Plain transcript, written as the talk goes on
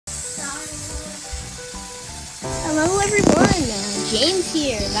Hello everyone, James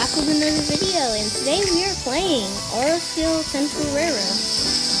here, back with another video, and today we are playing Auroscale Temporera.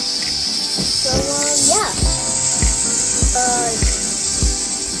 So,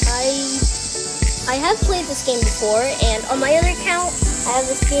 I have played this game before, and on my other account, I have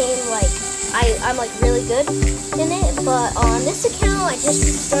this game, I'm really good in it, but on this account, I just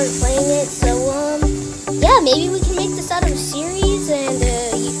started playing it, so, yeah, maybe we can make this out of a series, and,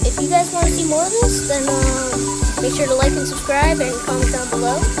 if you guys want to see more of this, then, make sure to like and subscribe and comment down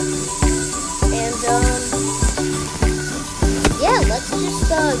below. And, yeah, let's just,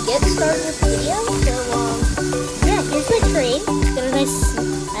 get started with the video. So, yeah, here's my train. I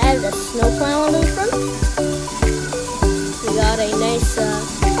have a snowplow on the front. We got a nice,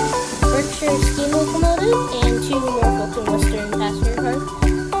 Berkshire steam locomotive and two Norfolk and Western passenger cars.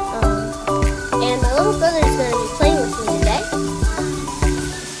 And my little brother is going to be playing with me today.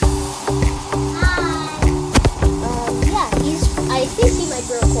 I think he might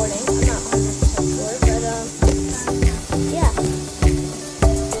be recording. I'm not 100% sure, but yeah.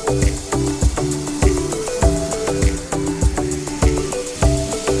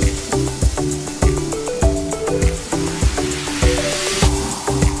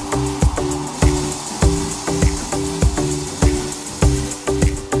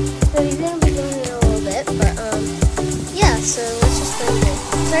 So he's gonna be doing it a little bit, but yeah. So let's just go again.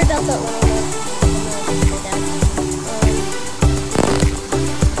 Sorry about that one.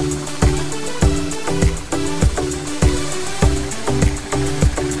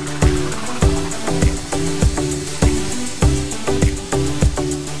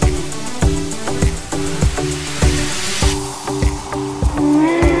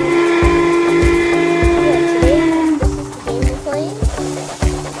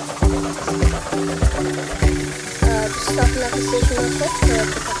 Stopping at the station real quick to pick up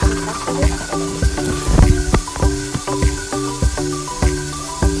some passengers.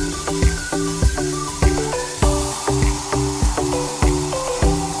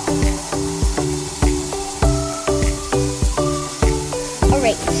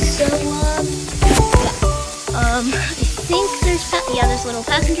 Alright, so, I think there's little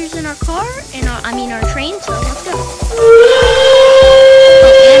passengers in our car, our train, so let's go.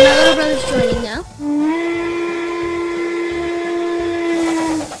 Oh, and my little brother's joining now.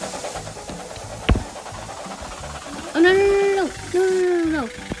 No.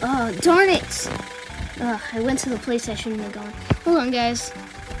 Oh, darn it. I went to the place I shouldn't have gone. Hold on, guys.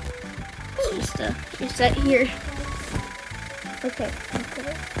 Just that here. Okay.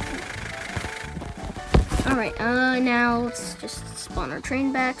 Alright, now let's just spawn our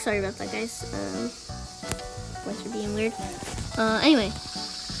train back. Sorry about that, guys. Voice are being weird. Anyway.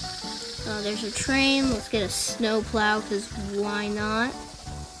 There's a train. Let's get a snow plow, because why not?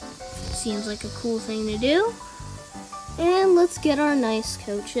 Seems like a cool thing to do. And let's get our nice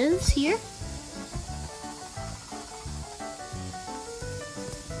coaches here.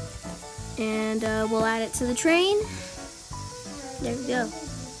 And we'll add it to the train. There we go.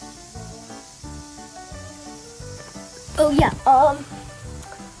 Oh yeah, my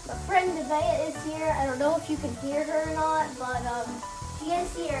friend Nevaeh is here. I don't know if you can hear her or not, but she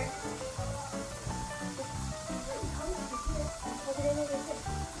is here.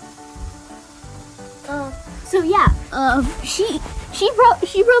 So yeah, she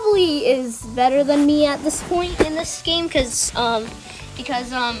probably is better than me at this point in this game, because on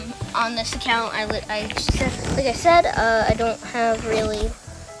this account like I said, I don't have really.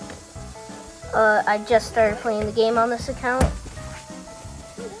 I just started playing the game on this account,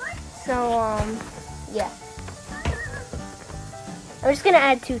 so yeah. I'm just gonna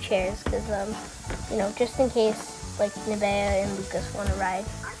add 2 chairs, because just in case like Nevaeh and Lucas want to ride.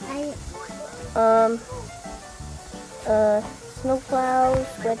 Snow plow,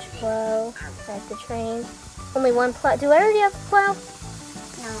 wedge plow, at the train. Only 1 plow. Do I already have a plow?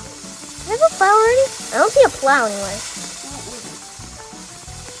 No. Do I have a plow already? I don't see a plow anywhere.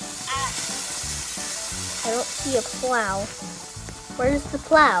 I don't see a plow. Where's the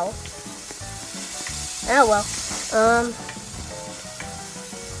plow? Oh well.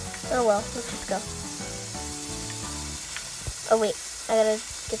 Oh well, let's just go. Oh wait, I gotta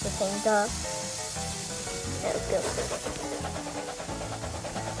get the thing, duh. Okay, let's go.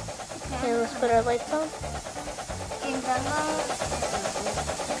 Okay, let's put our lights on. And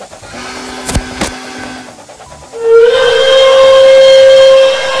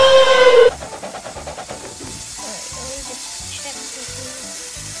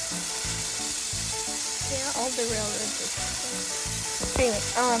all the railroads. Anyway,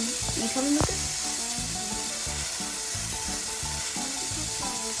 you coming with us?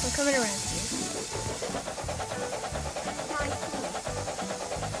 I'm coming around here.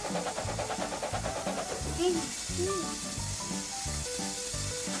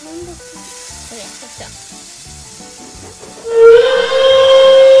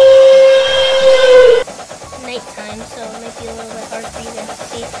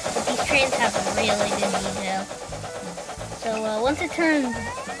 turns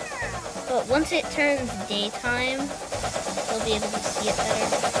daytime, you'll be able to see it better.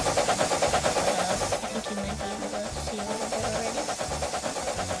 I think you might be able to see a little bit already.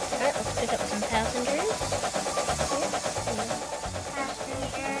 Alright, let's pick up some passengers.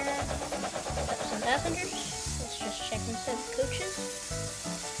 Pick up some passengers. Let's just check inside the coaches.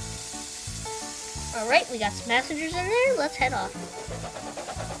 Alright, we got some passengers in there. Let's head off.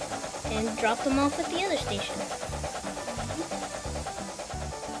 And drop them off at the other station.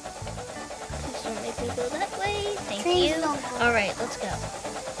 Please don't make me go that way. Thank you. Alright, let's go.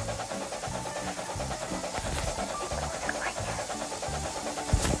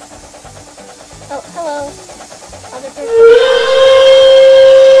 Oh, hello. Other person.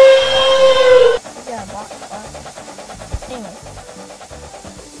 Yeah, box. Anyway.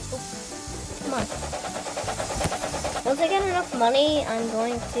 Come on. Once I get enough money, I'm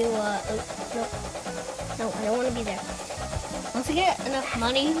going to, no, I don't want to be there. Once I get enough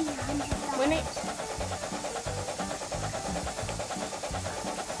money,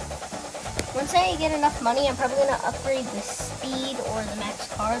 once I get enough money, I'm probably going to upgrade the speed or the max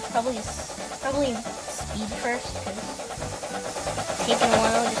cars. Probably speed first, because it's taking a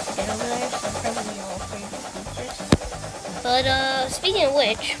while just to get over there, so probably I'll upgrade the speed first. But, speaking of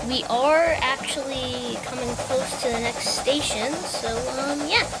which, we are actually coming close to the next station, so,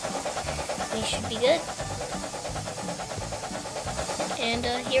 yeah. We should be good. And,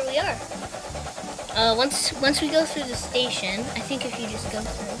 here we are. Once we go through the station, I think if you just go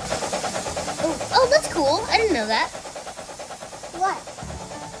through... Oh, that's cool. I didn't know that. What?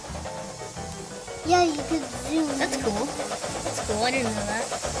 Yeah, you could zoom. That's cool. That's cool. I didn't know that.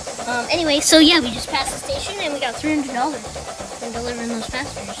 Anyway, so yeah, we just passed the station and we got $300 for delivering those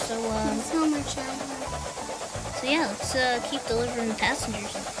passengers. So, That's how much I have. So yeah, let's keep delivering the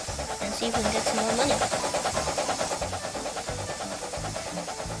passengers and see if we can get some more money.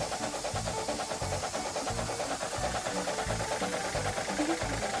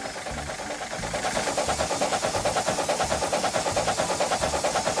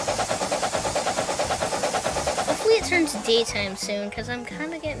 Hopefully it turns daytime soon, because I'm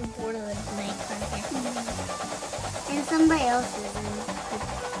kind of getting bored of the nighttime here. And somebody else is in.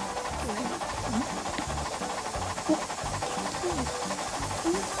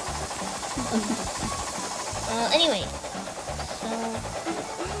 Anyway, so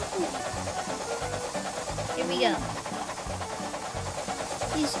here we go.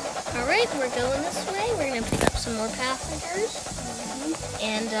 Alright, we're going this way. We're going to pick up some more passengers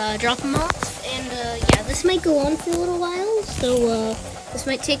and drop them off. And yeah, this might go on for a little while, so this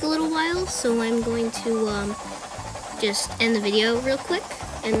might take a little while, so I'm going to just end the video real quick,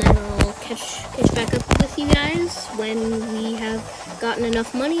 and then I'll catch back up with you guys when we have gotten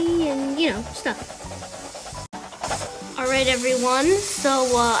enough money and, you know, stuff. Alright everyone, so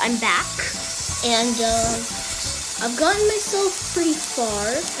I'm back, and I've gotten myself pretty far,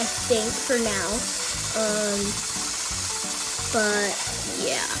 I think, for now, but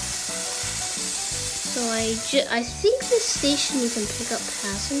yeah. So I think this station you can pick up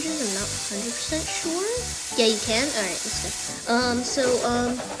passengers, I'm not 100% sure. Yeah, you can? Alright, let's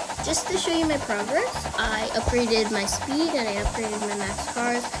go. Just to show you my progress, I upgraded my speed and I upgraded my max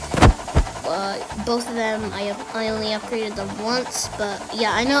cars. Both of them, I only upgraded them once, but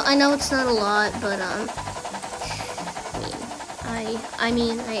yeah, I know it's not a lot, but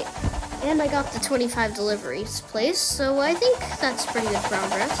I got the 25 deliveries place, so I think that's pretty good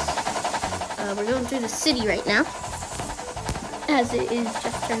progress. We're going through the city right now, as it is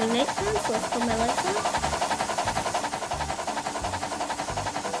just turning nighttime, so let's put my lights on.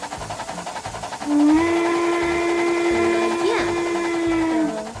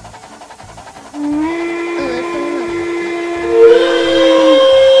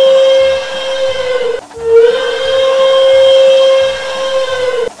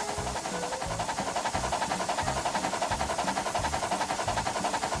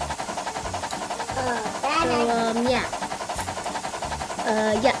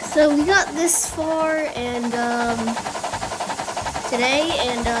 So we got this far, and today,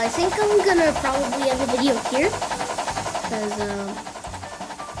 and I think I'm gonna probably end the video here, because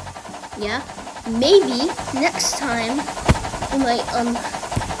yeah, maybe next time we might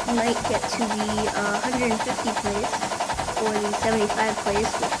get to the 150 place or the 75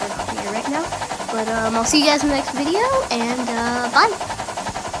 place, which we're not here right now. But I'll see you guys in the next video, and bye.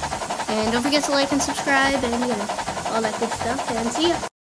 And don't forget to like and subscribe, and you know, all that good stuff. And see ya.